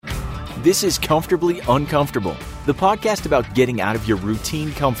This is Comfortably Uncomfortable, the podcast about getting out of your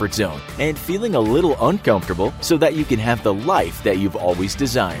routine comfort zone and feeling a little uncomfortable so that you can have the life that you've always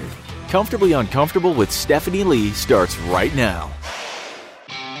desired. Comfortably Uncomfortable with Stephanie Lee starts right now.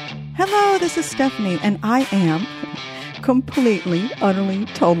 Hello, this is Stephanie, and I am completely, utterly,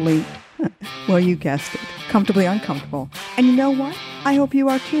 totally, well, you guessed it, comfortably uncomfortable. And you know what? I hope you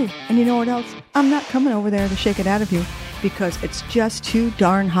are too. And you know what else? I'm not coming over there to shake it out of you because it's just too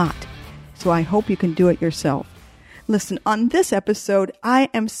darn hot. So I hope you can do it yourself. Listen, on this episode, I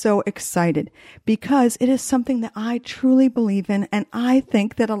am so excited because it is something that I truly believe in, and I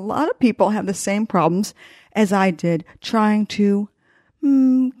think that a lot of people have the same problems as I did trying to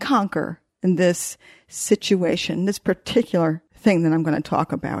conquer this situation, this particular thing that I'm going to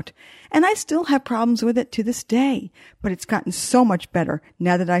talk about. And I still have problems with it to this day, but it's gotten so much better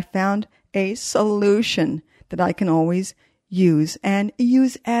now that I found a solution that I can always use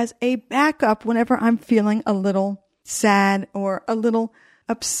as a backup whenever I'm feeling a little sad or a little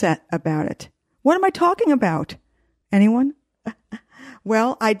upset about it. What am I talking about? Anyone?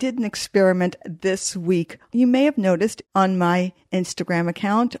 Well, I did an experiment this week. You may have noticed on my Instagram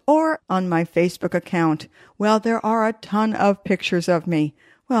account or on my Facebook account. Well, there are a ton of pictures of me.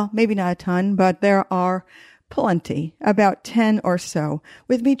 Well, maybe not a ton, but there are plenty, about 10 or so,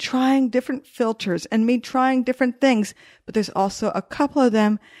 with me trying different filters and me trying different things. But there's also a couple of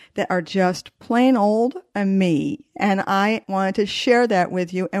them that are just plain old me. And I wanted to share that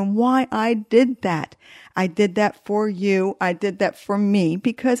with you and why I did that. I did that for you. I did that for me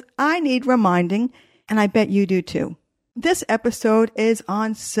because I need reminding, and I bet you do too. This episode is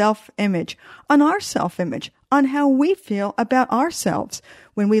on self-image, on our self-image, on how we feel about ourselves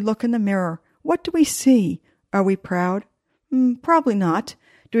when we look in the mirror. What do we see? Are we proud? Probably not.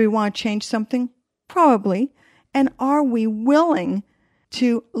 Do we want to change something? Probably. And are we willing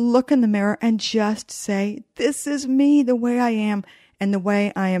to look in the mirror and just say, this is me the way I am and the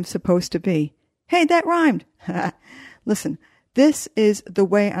way I am supposed to be? Hey, that rhymed. Listen, this is the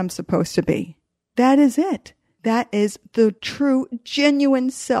way I'm supposed to be. That is it. That is the true, genuine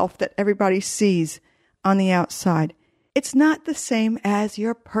self that everybody sees on the outside. It's not the same as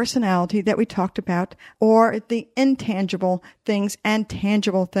your personality that we talked about or the intangible things and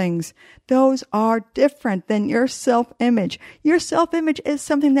tangible things. Those are different than your self-image. Your self-image is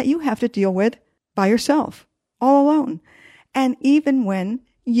something that you have to deal with by yourself, all alone. And even when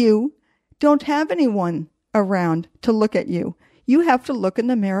you don't have anyone around to look at you, you have to look in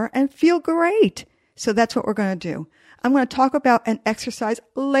the mirror and feel great. So that's what we're going to do. I'm going to talk about an exercise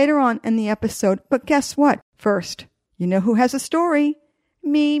later on in the episode, but guess what? First, you know who has a story?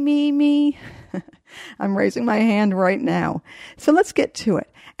 Me. I'm raising my hand right now. So let's get to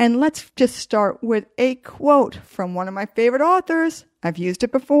it. And let's just start with a quote from one of my favorite authors. I've used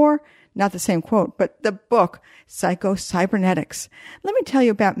it before. Not the same quote, but the book, Psycho-Cybernetics. Let me tell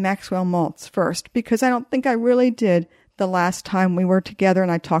you about Maxwell Maltz first, because I don't think I really did the last time we were together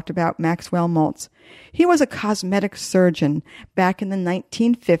and I talked about Maxwell Maltz. He was a cosmetic surgeon back in the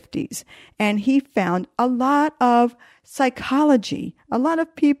 1950s, and he found a lot of psychology, a lot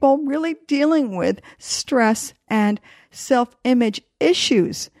of people really dealing with stress and self-image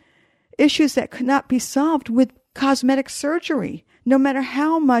issues that could not be solved with cosmetic surgery. No matter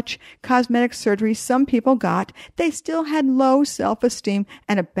how much cosmetic surgery some people got, they still had low self-esteem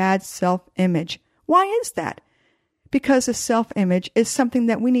and a bad self-image. Why is that? Because the self-image is something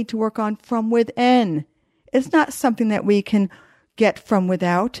that we need to work on from within. It's not something that we can get from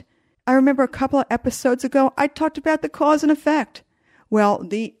without. I remember a couple of episodes ago, I talked about the cause and effect. Well,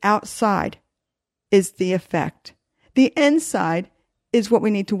 the outside is the effect. The inside is what we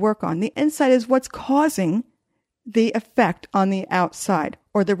need to work on. The inside is what's causing the effect on the outside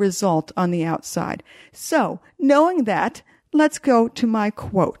or the result on the outside. So, knowing that, let's go to my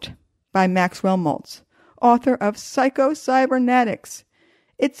quote by Maxwell Maltz, author of Psycho-Cybernetics.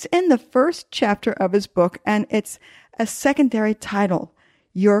 It's in the first chapter of his book, and it's a secondary title,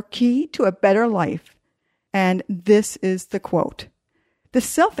 Your Key to a Better Life. And this is the quote. The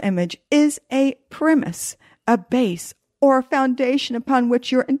self-image is a premise, a base, or a foundation upon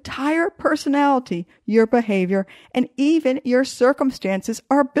which your entire personality, your behavior, and even your circumstances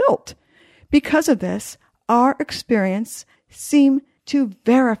are built. Because of this, our experience seem to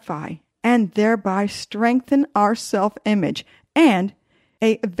verify and thereby strengthen our self-image, and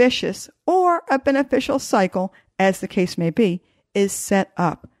a vicious or a beneficial cycle, as the case may be, is set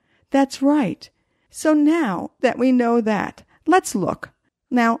up. That's right. So now that we know that, let's look.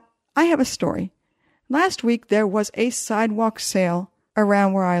 Now, I have a story. Last week, there was a sidewalk sale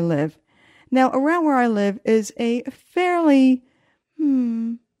around where I live. Now, around where I live is a fairly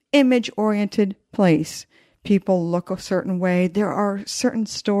image-oriented place. People look a certain way. There are certain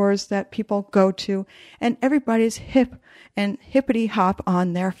stores that people go to, and everybody's hip and hippity-hop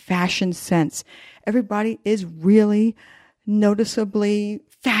on their fashion sense. Everybody is really noticeably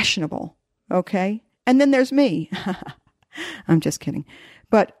fashionable, okay? And then there's me. I'm just kidding.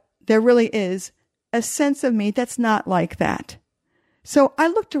 But there really is a sense of me that's not like that. So I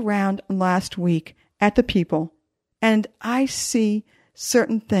looked around last week at the people, and I see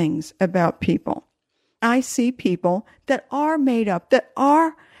certain things about people. I see people that are made up, that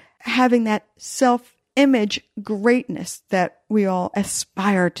are having that self-image greatness that we all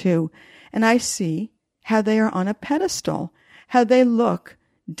aspire to. And I see how they are on a pedestal, how they look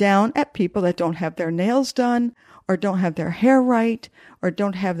down at people that don't have their nails done, or don't have their hair right, or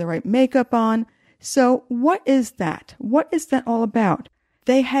don't have the right makeup on. So what is that? What is that all about?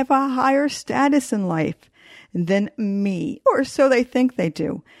 They have a higher status in life than me, or so they think they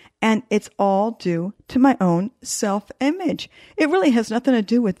do. And it's all due to my own self-image. It really has nothing to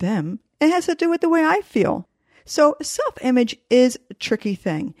do with them. It has to do with the way I feel. So self-image is a tricky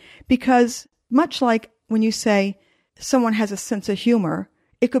thing because much like when you say someone has a sense of humor,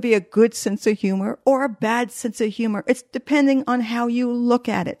 it could be a good sense of humor or a bad sense of humor. It's depending on how you look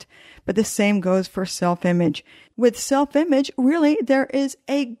at it. But the same goes for self-image. With self-image, really, there is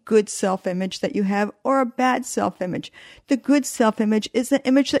a good self-image that you have or a bad self-image. The good self-image is the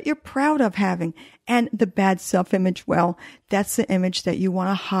image that you're proud of having. And the bad self-image, well, that's the image that you want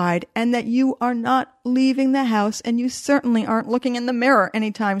to hide and that you are not leaving the house and you certainly aren't looking in the mirror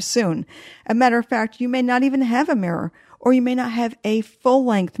anytime soon. A matter of fact, you may not even have a mirror or you may not have a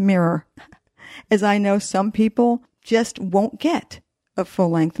full-length mirror. As I know, some people just won't get a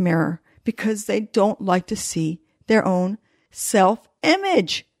full-length mirror because they don't like to see their own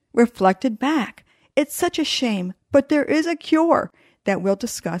self-image reflected back. It's such a shame, but there is a cure that we'll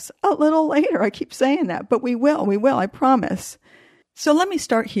discuss a little later. I keep saying that, but we will, I promise. So let me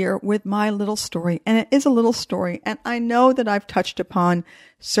start here with my little story, and it is a little story, and I know that I've touched upon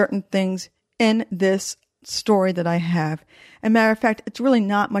certain things in this story that I have. As a matter of fact, it's really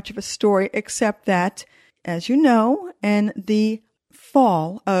not much of a story except that, as you know, in the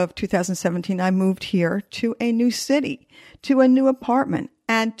fall of 2017, I moved here to a new city, to a new apartment,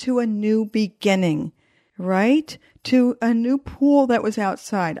 and to a new beginning, right? To a new pool that was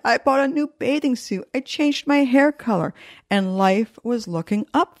outside. I bought a new bathing suit. I changed my hair color, and life was looking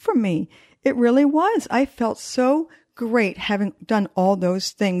up for me. It really was. I felt so great having done all those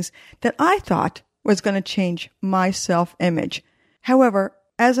things that I thought was going to change my self-image. However,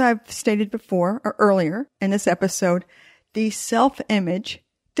 as I've stated before or earlier in this episode, the self-image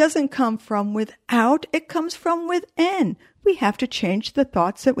doesn't come from without, it comes from within. We have to change the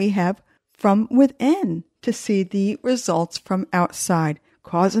thoughts that we have from within to see the results from outside,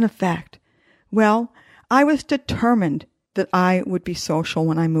 cause and effect. Well, I was determined that I would be social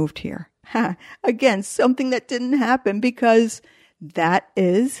when I moved here. Again, something that didn't happen because that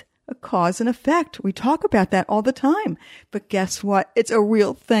is a cause and effect. We talk about that all the time. But guess what? It's a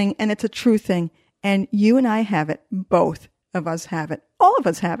real thing and it's a true thing. And you and I have it. Both of us have it. All of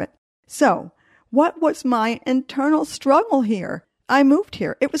us have it. So what was my internal struggle here? I moved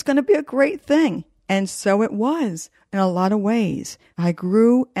here. It was going to be a great thing. And so it was in a lot of ways. I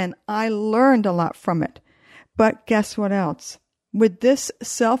grew and I learned a lot from it. But guess what else? With this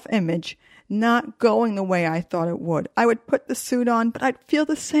self-image not going the way I thought it would, I would put the suit on, but I'd feel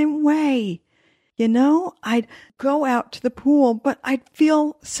the same way. You know, I'd go out to the pool, but I'd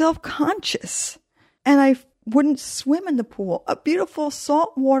feel self-conscious. And I wouldn't swim in the pool, a beautiful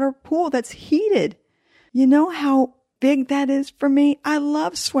saltwater pool that's heated. You know how big that is for me? I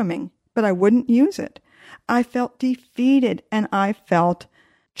love swimming, but I wouldn't use it. I felt defeated and I felt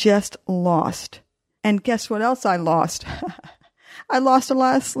just lost. And guess what else I lost? I lost a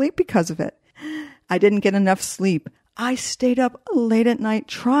lot of sleep because of it. I didn't get enough sleep. I stayed up late at night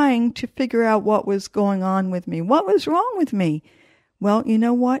trying to figure out what was going on with me. What was wrong with me? Well, you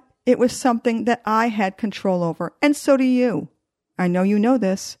know what? It was something that I had control over, and so do you. I know you know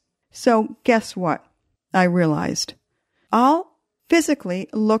this. So guess what? I realized I'll physically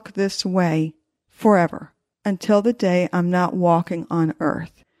look this way forever until the day I'm not walking on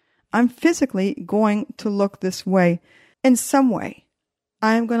earth. I'm physically going to look this way in some way.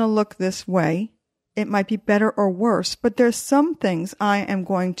 I'm going to look this way. It might be better or worse, but there's some things I am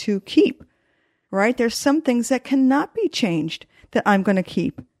going to keep, right? There's some things that cannot be changed that I'm going to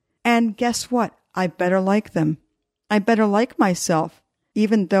keep. And guess what? I better like them. I better like myself,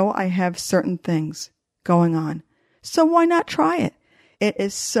 even though I have certain things going on. So why not try it? It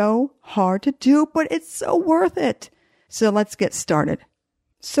is so hard to do, but it's so worth it. So let's get started.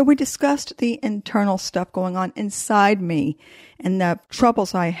 So we discussed the internal stuff going on inside me and the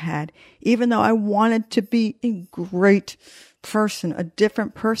troubles I had, even though I wanted to be a great person, a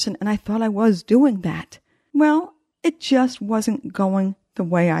different person, and I thought I was doing that. Well, it just wasn't going the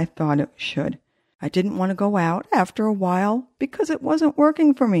way I thought it should. I didn't want to go out after a while because it wasn't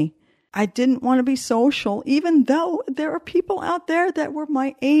working for me. I didn't want to be social, even though there are people out there that were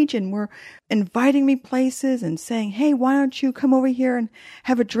my age and were inviting me places and saying, hey, why don't you come over here and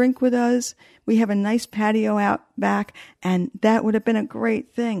have a drink with us? We have a nice patio out back, and that would have been a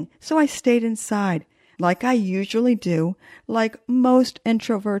great thing. So I stayed inside, like I usually do, like most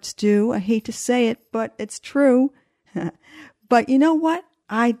introverts do. I hate to say it, but it's true. But you know what?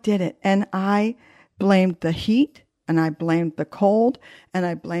 I did it, and I blamed the heat, and I blamed the cold, and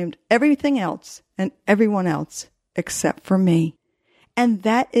I blamed everything else and everyone else except for me. And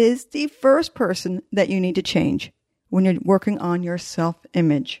that is the first person that you need to change when you're working on your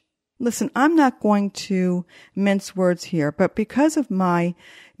self-image. Listen, I'm not going to mince words here, but because of my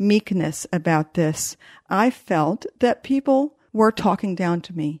meekness about this, I felt that people were talking down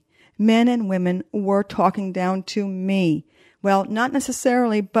to me. Men and women were talking down to me. Well, not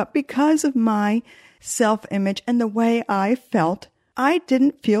necessarily, but because of my self-image and the way I felt, I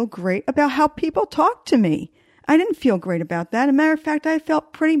didn't feel great about how people talked to me. I didn't feel great about that. As a matter of fact, I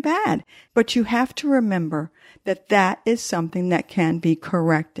felt pretty bad. But you have to remember that that is something that can be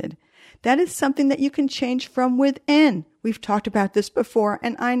corrected. That is something that you can change from within. We've talked about this before,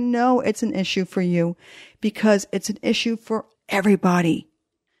 and I know it's an issue for you because it's an issue for everybody.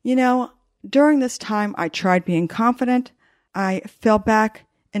 You know, during this time, I tried being confident. I fell back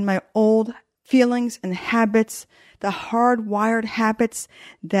in my old feelings and habits, the hardwired habits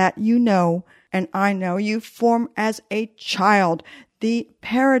that you know and I know you form as a child, the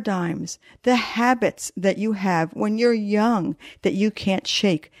paradigms, the habits that you have when you're young that you can't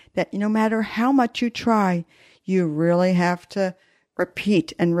shake, that no matter how much you try, you really have to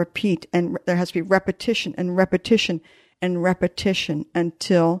repeat, and there has to be repetition and repetition and repetition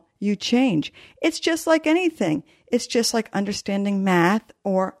until you change. It's just like anything. It's just like understanding math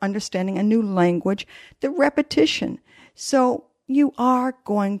or understanding a new language, the repetition. So you are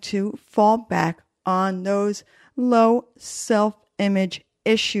going to fall back on those low self-image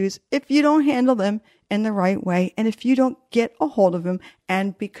issues if you don't handle them in the right way, and if you don't get a hold of them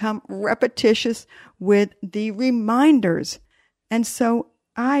and become repetitious with the reminders. And so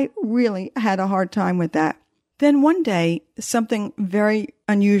I really had a hard time with that. Then one day, something very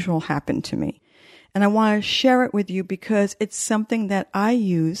unusual happened to me. And I want to share it with you because it's something that I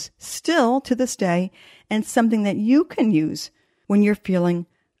use still to this day, and something that you can use when you're feeling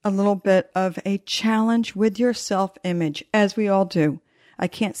a little bit of a challenge with your self-image, as we all do. I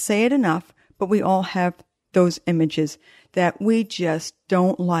can't say it enough, but we all have those images that we just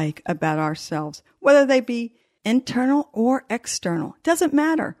don't like about ourselves, whether they be internal or external. Doesn't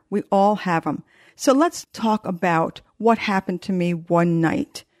matter. We all have them. So let's talk about what happened to me one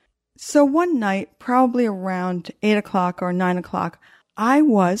night. So one night, probably around 8 o'clock or 9 o'clock, I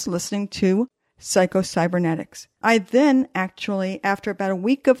was listening to Psycho-Cybernetics. I then actually, after about a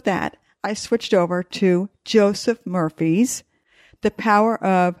week of that, I switched over to Joseph Murphy's The Power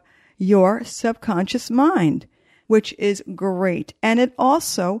of Your Subconscious Mind, which is great. And it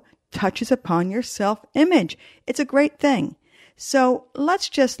also touches upon your self-image. It's a great thing. So let's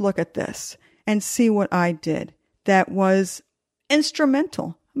just look at this and see what I did that was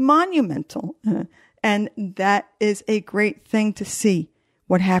instrumental, monumental. And that is a great thing to see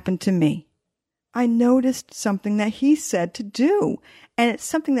what happened to me. I noticed something that he said to do, and it's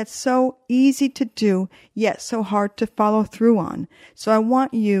something that's so easy to do, yet so hard to follow through on. So I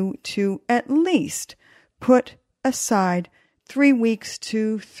want you to at least put aside 3 weeks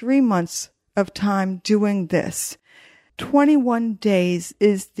to 3 months of time doing this. 21 days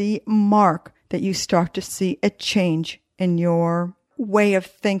is the mark that you start to see a change in your way of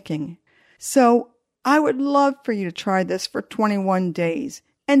thinking. So I would love for you to try this for 21 days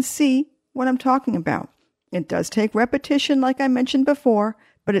and see what I'm talking about. It does take repetition, like I mentioned before,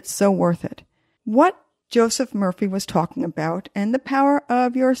 but it's so worth it. What Joseph Murphy was talking about and the power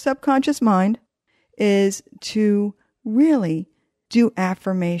of your subconscious mind is to really do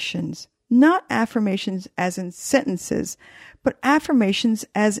affirmations. Not affirmations as in sentences, but affirmations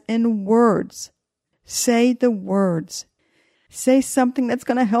as in words. Say the words. Say something that's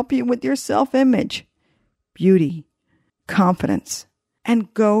going to help you with your self-image, beauty, confidence,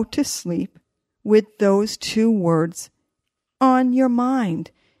 and go to sleep with those 2 words on your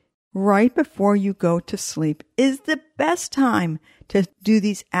mind. Right before you go to sleep is the best time to do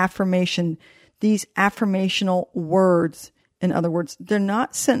these affirmational words In other words, they're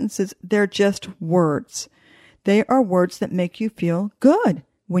not sentences, they're just words. They are words that make you feel good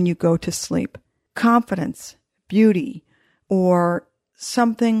when you go to sleep. Confidence, beauty, or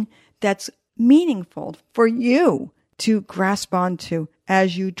something that's meaningful for you to grasp onto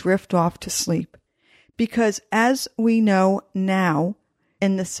as you drift off to sleep. Because as we know now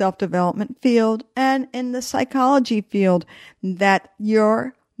in the self-development field and in the psychology field, that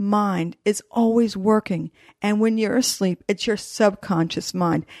your mind is always working. And when you're asleep, it's your subconscious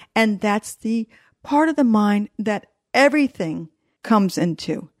mind. And that's the part of the mind that everything comes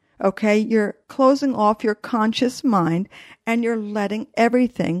into. Okay? You're closing off your conscious mind and you're letting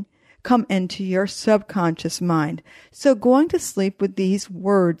everything come into your subconscious mind. So going to sleep with these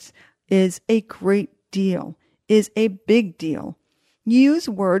words is a great deal, is a big deal. Use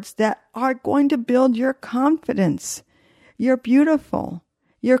words that are going to build your confidence. You're beautiful.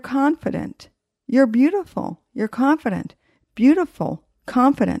 You're confident. You're beautiful. You're confident. Beautiful.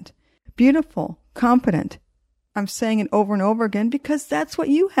 Confident. Beautiful. Confident. I'm saying it over and over again because that's what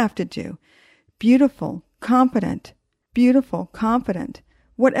you have to do. Beautiful. Confident. Beautiful. Confident.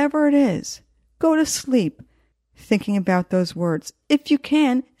 Whatever it is, go to sleep thinking about those words. If you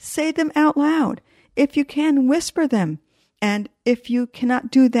can, say them out loud. If you can, whisper them. And if you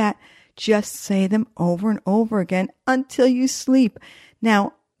cannot do that, just say them over and over again until you sleep.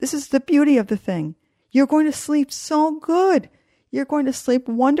 Now, this is the beauty of the thing. You're going to sleep so good. You're going to sleep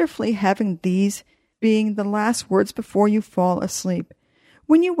wonderfully having these being the last words before you fall asleep.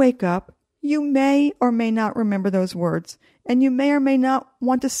 When you wake up, you may or may not remember those words, and you may or may not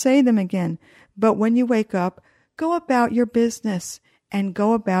want to say them again. But when you wake up, go about your business and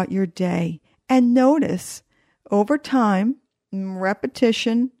go about your day and notice over time,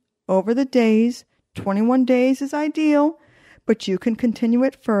 repetition over the days. 21 days is ideal, but you can continue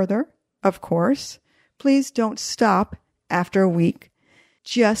it further, of course. Please don't stop after a week.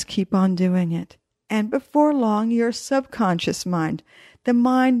 Just keep on doing it. And before long, your subconscious mind, the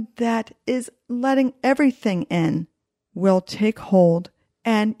mind that is letting everything in, will take hold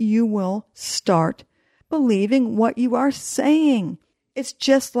and you will start believing what you are saying. It's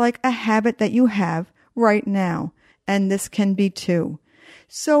just like a habit that you have right now, and this can be too.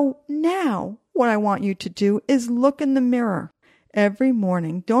 So now what I want you to do is look in the mirror every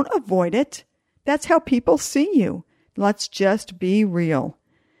morning. Don't avoid it. That's how people see you. Let's just be real.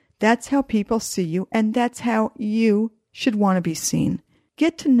 That's how people see you, and that's how you should want to be seen.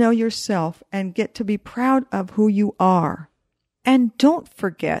 Get to know yourself and get to be proud of who you are. And don't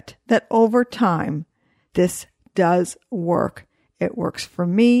forget that over time, this does work. It works for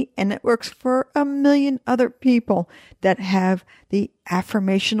me and it works for a million other people that have the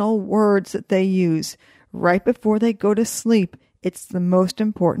affirmational words that they use right before they go to sleep. It's the most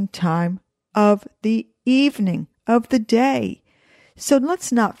important time of the evening, of the day. So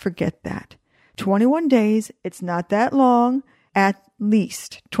let's not forget that. 21 days, it's not that long, at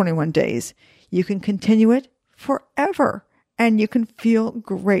least 21 days. You can continue it forever and you can feel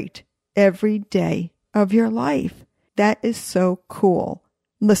great every day of your life. That is so cool.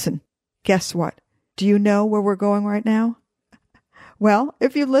 Listen, guess what? Do you know where we're going right now? Well,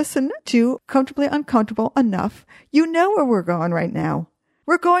 if you listen to Comfortably Uncomfortable enough, you know where we're going right now.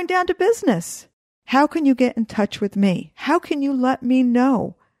 We're going down to business. How can you get in touch with me? How can you let me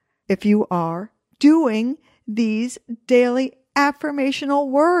know if you are doing these daily affirmational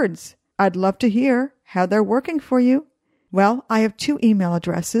words? I'd love to hear how they're working for you. Well, I have 2 email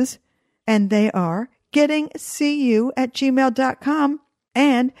addresses, and they are gettingcu@gmail.com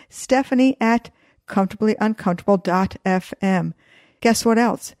and Stephanie@comfortablyuncomfortable.fm. Guess what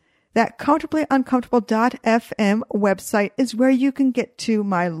else? That comfortablyuncomfortable.fm website is where you can get to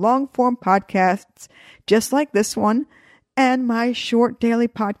my long-form podcasts, just like this one, and my short daily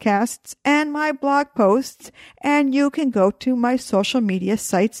podcasts, and my blog posts, and you can go to my social media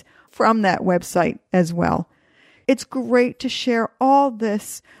sites from that website as well. It's great to share all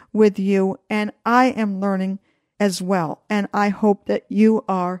this with you, and I am learning as well, and I hope that you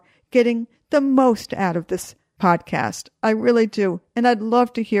are getting the most out of this podcast. I really do, and I'd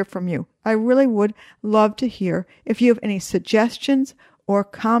love to hear from you. I really would love to hear if you have any suggestions or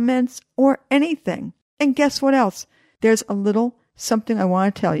comments or anything. And guess what else? There's a little something I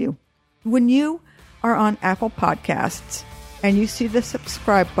want to tell you. When you are on Apple Podcasts and you see the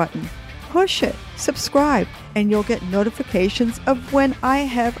subscribe button, push it, subscribe, and you'll get notifications of when I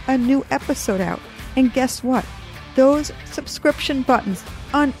have a new episode out. And guess what? Those subscription buttons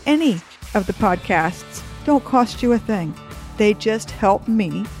on any of the podcasts don't cost you a thing. They just help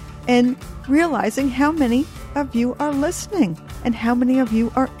me in realizing how many of you are listening and how many of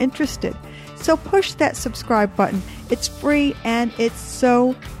you are interested. So push that subscribe button. It's free and it's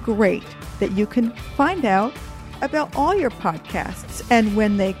so great that you can find out about all your podcasts and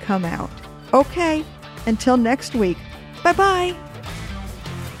when they come out. Okay, until next week. Bye-bye.